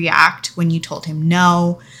did he react when you told him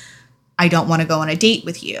no? I don't want to go on a date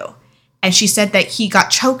with you. And she said that he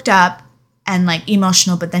got choked up and like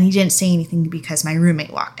emotional, but then he didn't say anything because my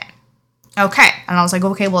roommate walked in. Okay. And I was like,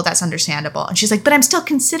 okay, well, that's understandable. And she's like, but I'm still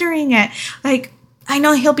considering it. Like, I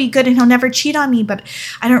know he'll be good and he'll never cheat on me, but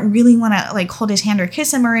I don't really want to like hold his hand or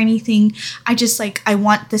kiss him or anything. I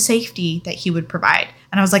want the safety that he would provide.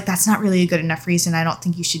 And I was like, that's not really a good enough reason. I don't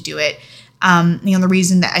think you should do it. The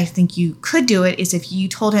reason that I think you could do it is if you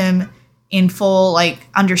told him in full like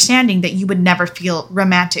understanding that you would never feel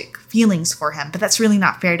romantic feelings for him. But that's really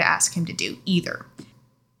not fair to ask him to do either.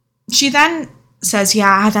 She then says,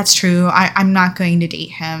 yeah, that's true. I'm not going to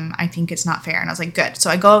date him. I think it's not fair. And I was like, good. So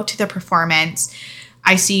I go to the performance.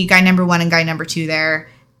 I see guy number 1 and guy number 2 there.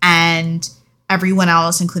 And everyone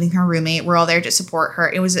else, including her roommate, we're all there to support her.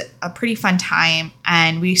 It was a pretty fun time.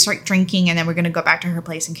 And we start drinking and then we're going to go back to her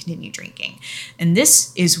place and continue drinking. And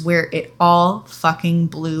this is where it all fucking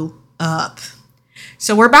blew up.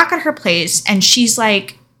 So we're back at her place and she's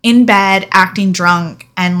like in bed acting drunk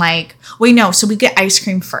and like, wait, no. So we get ice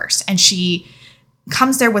cream first and she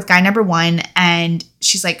comes there with guy number 1 and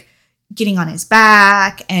she's like getting on his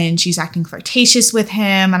back and she's acting flirtatious with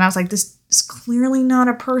him. And I was like, this is clearly not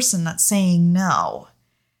a person that's saying no,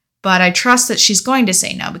 but I trust that she's going to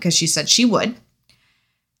say no because she said she would.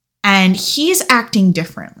 And he's acting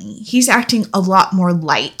differently. He's acting a lot more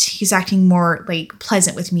light. He's acting more like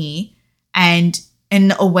pleasant with me. And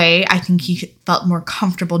in a way, I think he felt more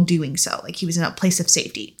comfortable doing so. Like he was in a place of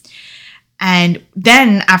safety. And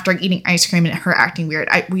then after eating ice cream and her acting weird,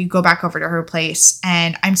 we go back over to her place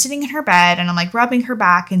and I'm sitting in her bed and I'm like rubbing her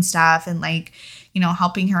back and stuff and like,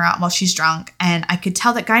 helping her out while she's drunk. And I could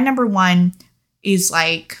tell that guy number 1 is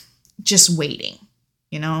like just waiting.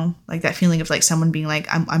 Like that feeling of like someone being like,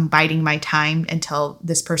 I'm biding my time until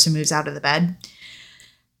this person moves out of the bed.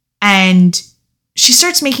 And she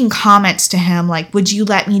starts making comments to him like, would you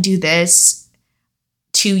let me do this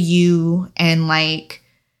to you? And like,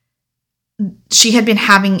 she had been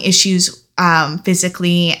having issues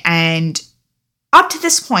physically. And up to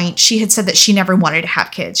this point, she had said that she never wanted to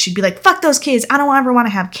have kids. She'd be like, fuck those kids. I don't ever want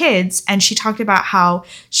to have kids. And she talked about how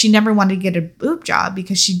she never wanted to get a boob job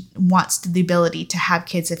because she wants the ability to have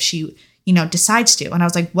kids if she, decides to. And I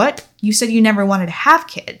was like, what? You said you never wanted to have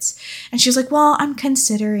kids. And she was like, well, I'm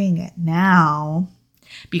considering it now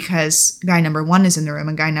because guy number 1 is in the room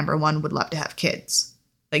and guy number 1 would love to have kids.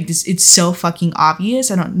 Like this, it's so fucking obvious.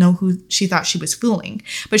 I don't know who she thought she was fooling,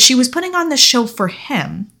 but she was putting on the show for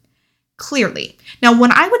him. Clearly. Now,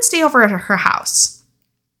 when I would stay over at her house,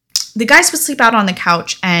 the guys would sleep out on the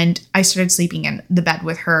couch and I started sleeping in the bed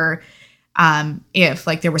with her if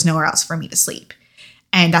like there was nowhere else for me to sleep.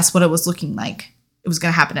 And that's what it was looking like. It was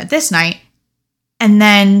going to happen at this night. And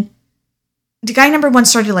then the guy number one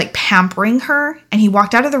started like pampering her, and he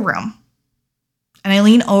walked out of the room. And I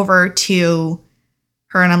lean over to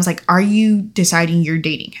her and I was like, are you deciding you're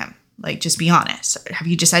dating him? Like, just be honest. Have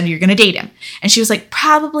you decided you're going to date him? And she was like,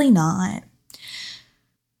 probably not.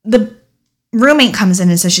 The roommate comes in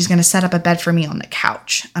and says she's going to set up a bed for me on the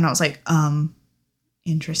couch. And I was like,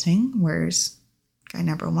 interesting. Where's guy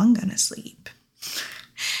number one going to sleep?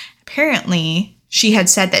 Apparently, she had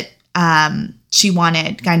said that she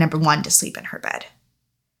wanted guy number one to sleep in her bed.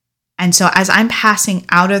 And so as I'm passing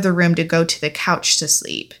out of the room to go to the couch to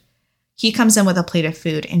sleep, he comes in with a plate of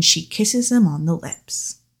food and she kisses him on the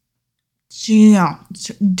lips. Yeah,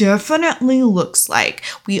 definitely looks like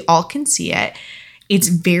we all can see it. It's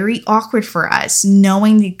very awkward for us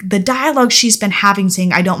knowing the dialogue she's been having,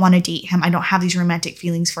 saying, I don't want to date him. I don't have these romantic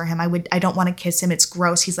feelings for him. I don't want to kiss him. It's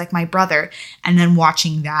gross. He's like my brother. And then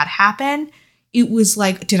watching that happen, it was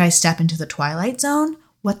like, did I step into the Twilight Zone?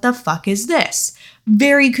 What the fuck is this?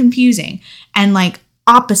 Very confusing and like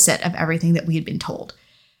opposite of everything that we had been told.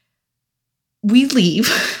 We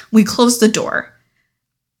leave. We close the door.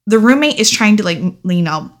 The roommate is trying to like,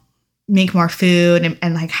 make more food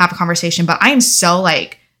and like have a conversation. But I am so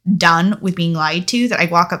like done with being lied to that I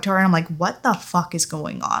walk up to her and I'm like, what the fuck is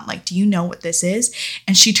going on? Like, do you know what this is?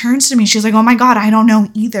 And she turns to me and she's like, oh my God, I don't know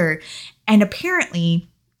either. And apparently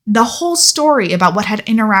the whole story about what had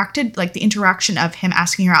interacted, like the interaction of him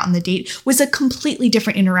asking her out on the date, was a completely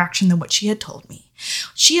different interaction than what she had told me.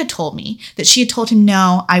 She had told me that she had told him,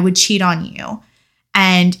 no, I would cheat on you.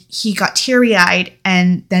 And he got teary-eyed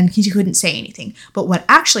and then he couldn't say anything. But what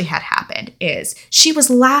actually had happened is she was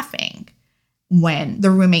laughing when the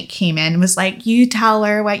roommate came in and was like, you tell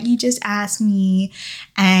her what you just asked me.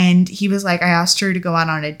 And he was like, I asked her to go out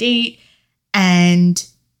on a date. And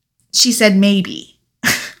she said, maybe.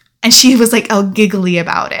 And she was like, all giggly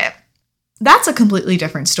about it. That's a completely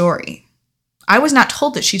different story. I was not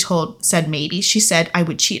told that she said maybe. She said, I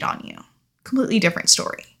would cheat on you. Completely different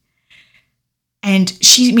story. And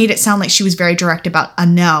she made it sound like she was very direct about a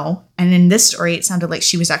no. And in this story, it sounded like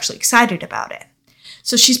she was actually excited about it.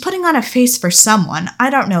 So she's putting on a face for someone.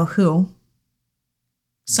 I don't know who.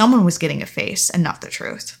 Someone was getting a face and not the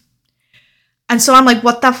truth. And so I'm like,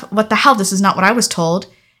 what the hell? This is not what I was told.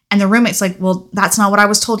 And the roommate's like, well, that's not what I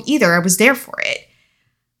was told either. I was there for it.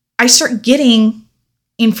 I start getting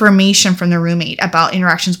information from the roommate about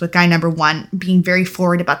interactions with guy number one, being very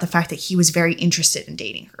forward about the fact that he was very interested in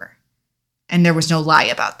dating her. And there was no lie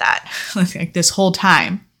about that like this whole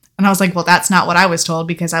time. And I was like, well, that's not what I was told,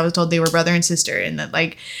 because I was told they were brother and sister, and that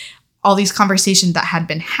like all these conversations that had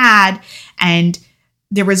been had. And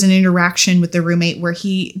there was an interaction with the roommate where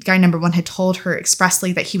guy number one had told her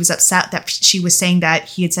expressly that he was upset that she was saying that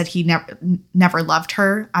he had said he never loved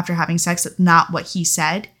her after having sex. That's not what he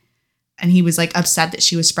said. And he was like upset that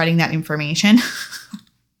she was spreading that information.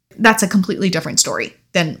 That's a completely different story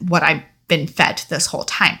than what I've been fed this whole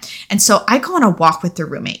time. And so I go on a walk with the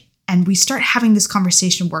roommate and we start having this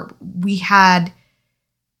conversation where we had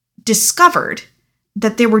discovered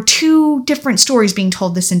that there were two different stories being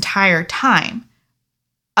told this entire time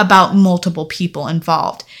about multiple people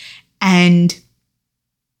involved. And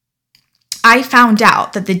I found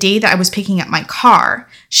out that the day that I was picking up my car,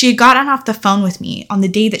 she had gotten off the phone with me on the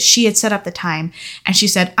day that she had set up the time. And she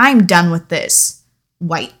said, I'm done with this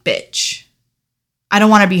white bitch. I don't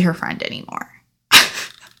want to be her friend anymore.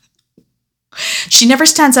 She never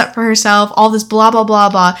stands up for herself, all this blah, blah, blah,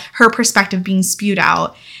 blah, her perspective being spewed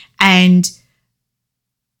out. And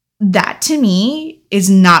that to me is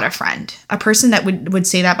not a friend. A person that would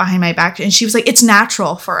say that behind my back. And she was like, it's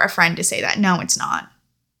natural for a friend to say that. No, it's not.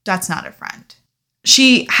 That's not a friend.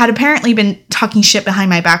 She had apparently been talking shit behind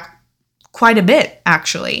my back quite a bit,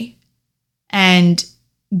 actually. And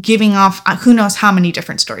giving off who knows how many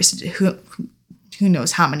different stories to who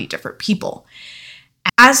knows how many different people.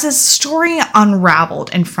 As this story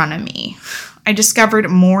unraveled in front of me, I discovered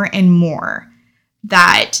more and more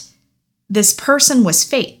that this person was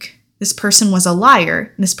fake. This person was a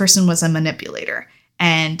liar. This person was a manipulator.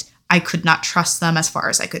 And I could not trust them as far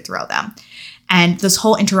as I could throw them. And this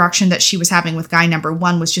whole interaction that she was having with guy number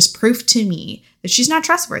one was just proof to me that she's not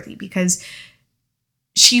trustworthy, because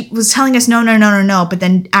she was telling us no, but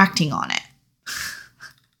then acting on it.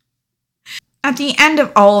 At the end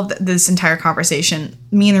of all of this entire conversation,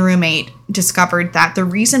 me and the roommate discovered that the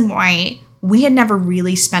reason why we had never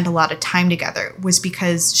really spent a lot of time together was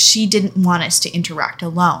because she didn't want us to interact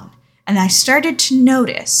alone. And I started to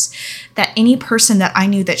notice that any person that I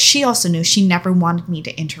knew that she also knew, she never wanted me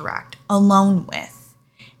to interact alone with.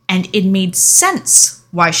 And it made sense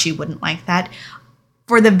why she wouldn't like that,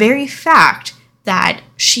 for the very fact that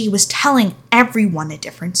she was telling everyone a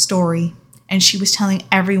different story. And she was telling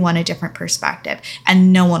everyone a different perspective.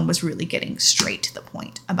 And no one was really getting straight to the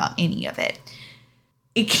point about any of it.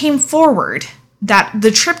 It came forward that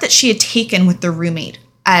the trip that she had taken with the roommate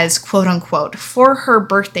as quote unquote for her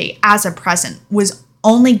birthday as a present was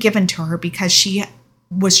only given to her because she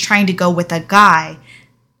was trying to go with a guy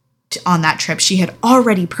on that trip. She had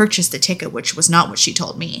already purchased a ticket, which was not what she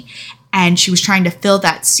told me. And she was trying to fill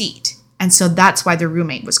that seat. And so that's why the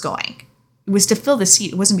roommate was going. It was to fill the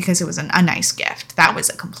seat. It wasn't because it was a nice gift. That was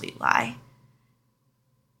a complete lie.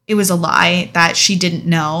 It was a lie that she didn't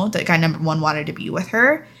know that guy number one wanted to be with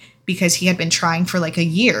her because he had been trying for like a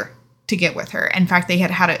year to get with her. In fact, they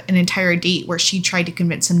had had an entire date where she tried to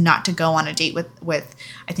convince him not to go on a date with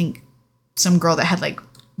I think, some girl that had like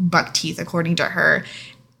buck teeth, according to her,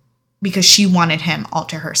 because she wanted him all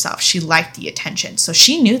to herself. She liked the attention. So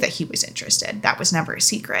she knew that he was interested. That was never a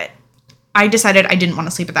secret. I decided I didn't want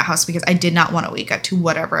to sleep at that house because I did not want to wake up to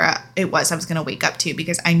whatever it was I was going to wake up to,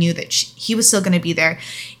 because I knew that he was still going to be there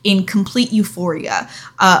in complete euphoria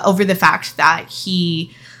over the fact that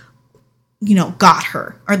he, got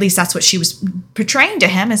her, or at least that's what she was portraying to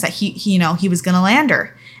him, is that he was going to land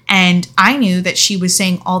her. And I knew that she was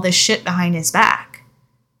saying all this shit behind his back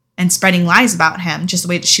and spreading lies about him, just the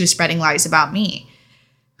way that she was spreading lies about me.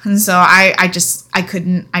 And so I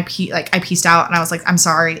pieced out and I was like, I'm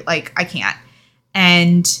sorry, like I can't.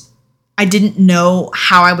 And I didn't know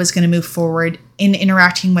how I was going to move forward in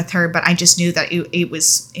interacting with her, but I just knew that it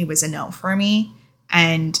was a no for me.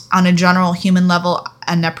 And on a general human level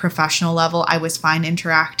and a professional level, I was fine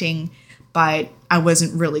interacting, but I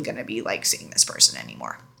wasn't really going to be like seeing this person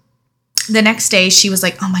anymore. The next day, she was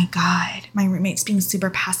like, oh my God, my roommate's being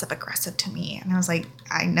super passive aggressive to me. And I was like,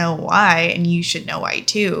 I know why, and you should know why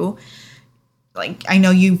too. Like, I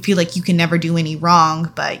know you feel like you can never do any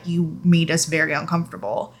wrong, but you made us very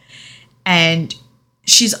uncomfortable. And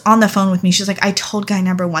she's on the phone with me. She's like, I told guy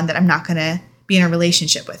number one that I'm not going to be in a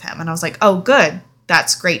relationship with him. And I was like, oh, good.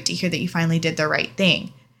 That's great to hear that you finally did the right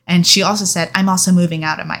thing. And she also said, I'm also moving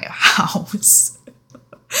out of my house.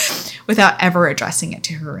 Without ever addressing it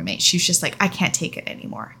to her roommate. She was just like, I can't take it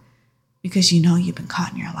anymore. Because you've been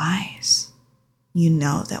caught in your lies. You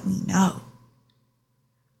know that we know.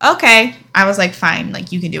 Okay. I was like, fine.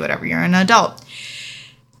 Like, you can do whatever. You're an adult.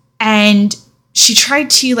 And she tried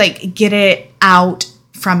to like get it out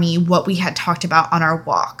from me what we had talked about on our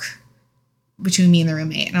walk between me and the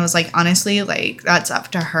roommate. And I was like, honestly, like, that's up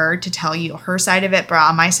to her to tell you her side of it. But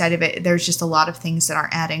on my side of it, there's just a lot of things that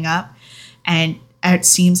aren't adding up. And it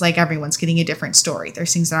seems like everyone's getting a different story.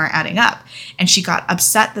 There's things that aren't adding up. And she got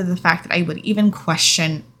upset at the fact that I would even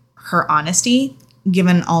question her honesty,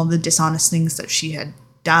 given all the dishonest things that she had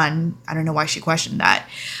done. I don't know why she questioned that.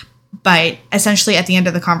 But essentially at the end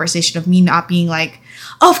of the conversation of me not being like,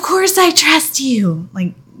 of course I trust you.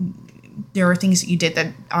 Like, there are things that you did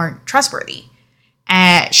that aren't trustworthy.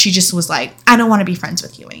 And she just was like, I don't want to be friends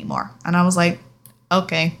with you anymore. And I was like,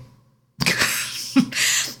 okay.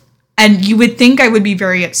 And you would think I would be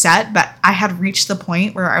very upset, but I had reached the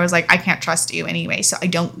point where I was like, I can't trust you anyway, so I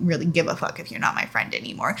don't really give a fuck if you're not my friend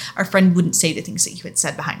anymore. Our friend wouldn't say the things that you had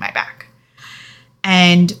said behind my back.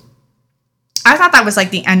 And I thought that was like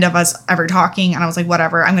the end of us ever talking, and I was like,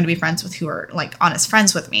 whatever, I'm going to be friends with who are like honest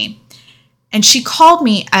friends with me. And she called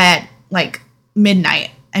me at like midnight,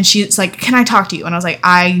 and she's like, can I talk to you? And I was like,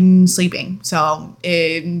 I'm sleeping, so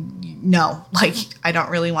no, like, I don't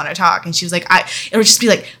really want to talk. And she was like, it'll just be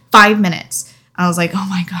like 5 minutes. And I was like, oh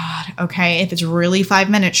my God, okay, if it's really 5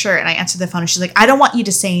 minutes, sure. And I answered the phone, and she's like, I don't want you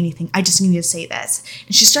to say anything. I just need you to say this.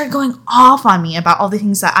 And she started going off on me about all the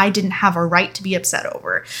things that I didn't have a right to be upset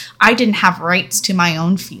over. I didn't have rights to my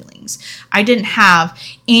own feelings. I didn't have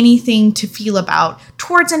anything to feel about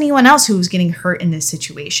towards anyone else who was getting hurt in this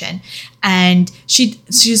situation. And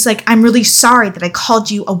she's like, I'm really sorry that I called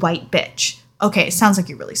you a white bitch. Okay, it sounds like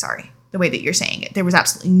you're really sorry, the way that you're saying it. There was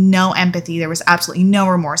absolutely no empathy. There was absolutely no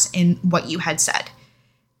remorse in what you had said.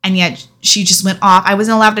 And yet she just went off. I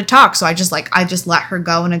wasn't allowed to talk. So I just let her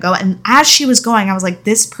go and go. And as she was going, I was like,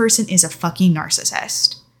 this person is a fucking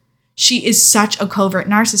narcissist. She is such a covert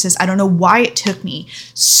narcissist. I don't know why it took me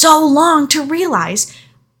so long to realize,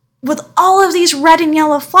 with all of these red and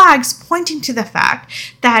yellow flags pointing to the fact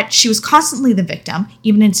that she was constantly the victim,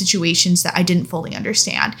 even in situations that I didn't fully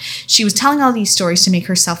understand. She was telling all these stories to make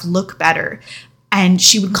herself look better. And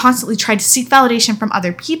she would constantly try to seek validation from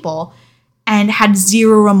other people and had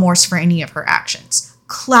zero remorse for any of her actions.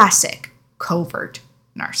 Classic covert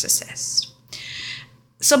narcissist.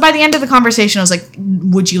 So by the end of the conversation, I was like,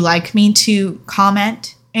 would you like me to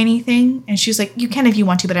comment anything? And she was like, you can if you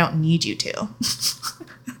want to, but I don't need you to.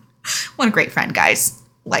 What a great friend, guys.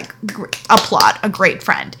 Like, applaud, a great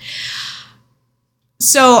friend.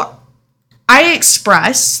 So I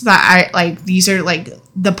express that these are like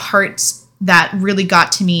the parts that really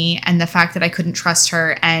got to me, and the fact that I couldn't trust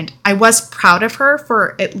her. And I was proud of her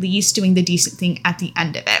for at least doing the decent thing at the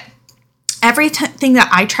end of it. Everything that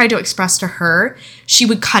I tried to express to her, she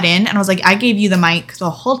would cut in, and I was like, I gave you the mic the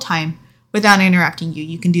whole time without interrupting you.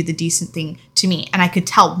 You can do the decent thing to me. And I could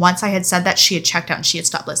tell once I had said that, she had checked out and she had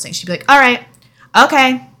stopped listening. She'd be like, all right,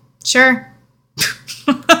 okay, sure.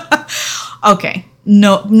 Okay.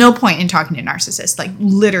 No point in talking to narcissists. Like,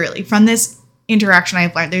 literally, from this interaction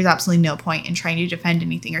I've learned, there's absolutely no point in trying to defend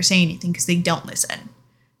anything or say anything, because they don't listen.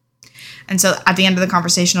 And so at the end of the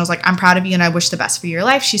conversation, I was like, I'm proud of you and I wish the best for your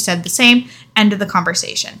life. She said the same. End of the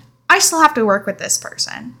conversation. I still have to work with this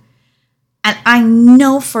person. And I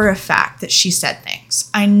know for a fact that she said things.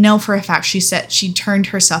 I know for a fact she turned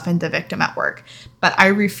herself into the victim at work. But I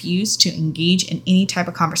refused to engage in any type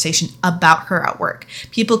of conversation about her at work.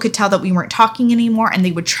 People could tell that we weren't talking anymore, and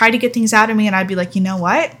they would try to get things out of me. And I'd be like, you know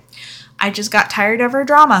what? I just got tired of her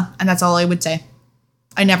drama. And that's all I would say.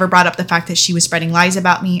 I never brought up the fact that she was spreading lies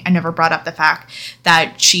about me. I never brought up the fact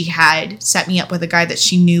that she had set me up with a guy that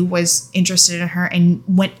she knew was interested in her, and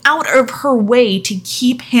went out of her way to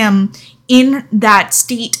keep him in that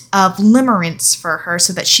state of limerence for her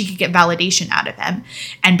so that she could get validation out of him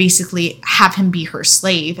and basically have him be her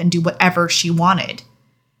slave and do whatever she wanted.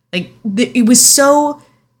 Like, it was so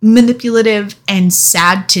manipulative and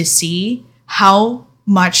sad to see how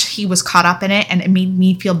much he was caught up in it, and it made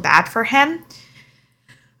me feel bad for him.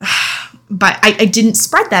 But I didn't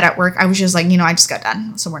spread that at work. I was just like, I just got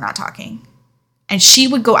done, so we're not talking. And she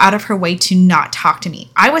would go out of her way to not talk to me.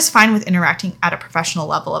 I was fine with interacting at a professional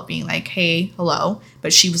level of being like, hey, hello.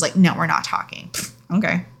 But she was like, no, we're not talking.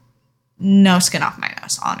 Okay. No skin off my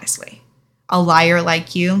nose, honestly. A liar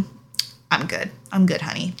like you, I'm good. I'm good,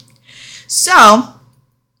 honey. So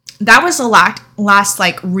that was the last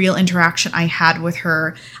like real interaction I had with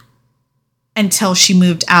her until she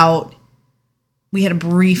moved out. We had a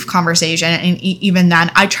brief conversation, and even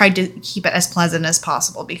then I tried to keep it as pleasant as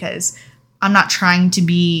possible, because I'm not trying to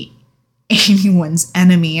be anyone's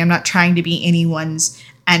enemy. I'm not trying to be anyone's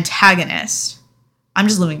antagonist. I'm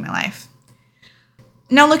just living my life.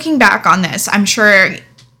 Now, looking back on this, I'm sure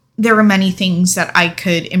there were many things that I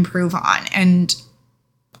could improve on, and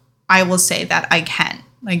I will say that I can.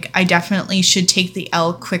 Like, I definitely should take the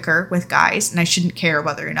L quicker with guys, and I shouldn't care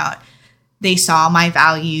whether or not they saw my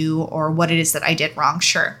value or what it is that I did wrong.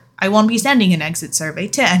 Sure, I won't be sending an exit survey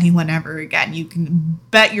to anyone ever again. You can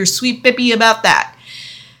bet your sweet bippy about that.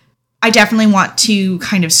 I definitely want to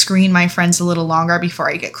kind of screen my friends a little longer before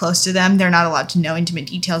I get close to them. They're not allowed to know intimate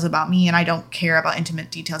details about me, and I don't care about intimate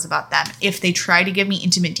details about them. If they try to give me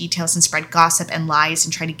intimate details and spread gossip and lies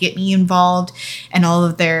and try to get me involved and all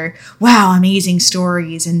of their, wow, amazing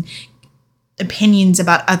stories and opinions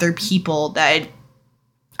about other people that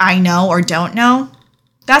I know or don't know,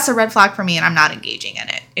 that's a red flag for me, and I'm not engaging in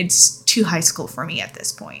it. It's too high school for me at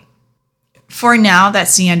this point. For now,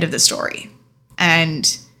 that's the end of the story.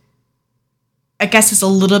 And I guess it's a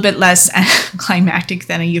little bit less climactic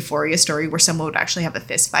than a Euphoria story where someone would actually have a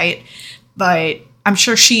fist fight. But I'm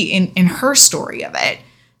sure she, in her story of it,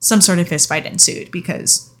 some sort of fist fight ensued,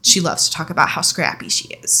 because she loves to talk about how scrappy she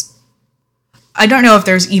is. I don't know if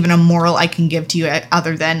there's even a moral I can give to you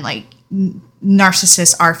other than, like,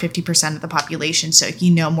 narcissists are 50% of the population. So if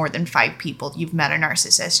you know more than 5 people, you've met a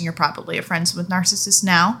narcissist, and you're probably friends with narcissists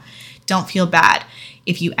now. Don't feel bad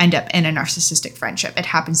if you end up in a narcissistic friendship. It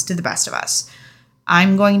happens to the best of us.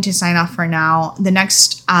 I'm going to sign off for now. The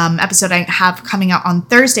next episode I have coming out on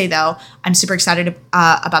Thursday, though, I'm super excited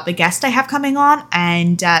about the guest I have coming on,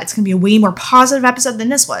 and it's going to be a way more positive episode than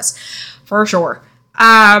this was, for sure.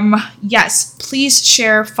 Yes, please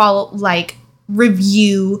share, follow, like,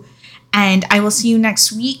 review, and I will see you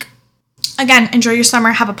next week. Again, enjoy your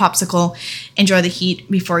summer. Have a popsicle. Enjoy the heat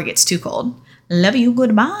before it gets too cold. Love you.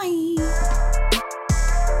 Goodbye.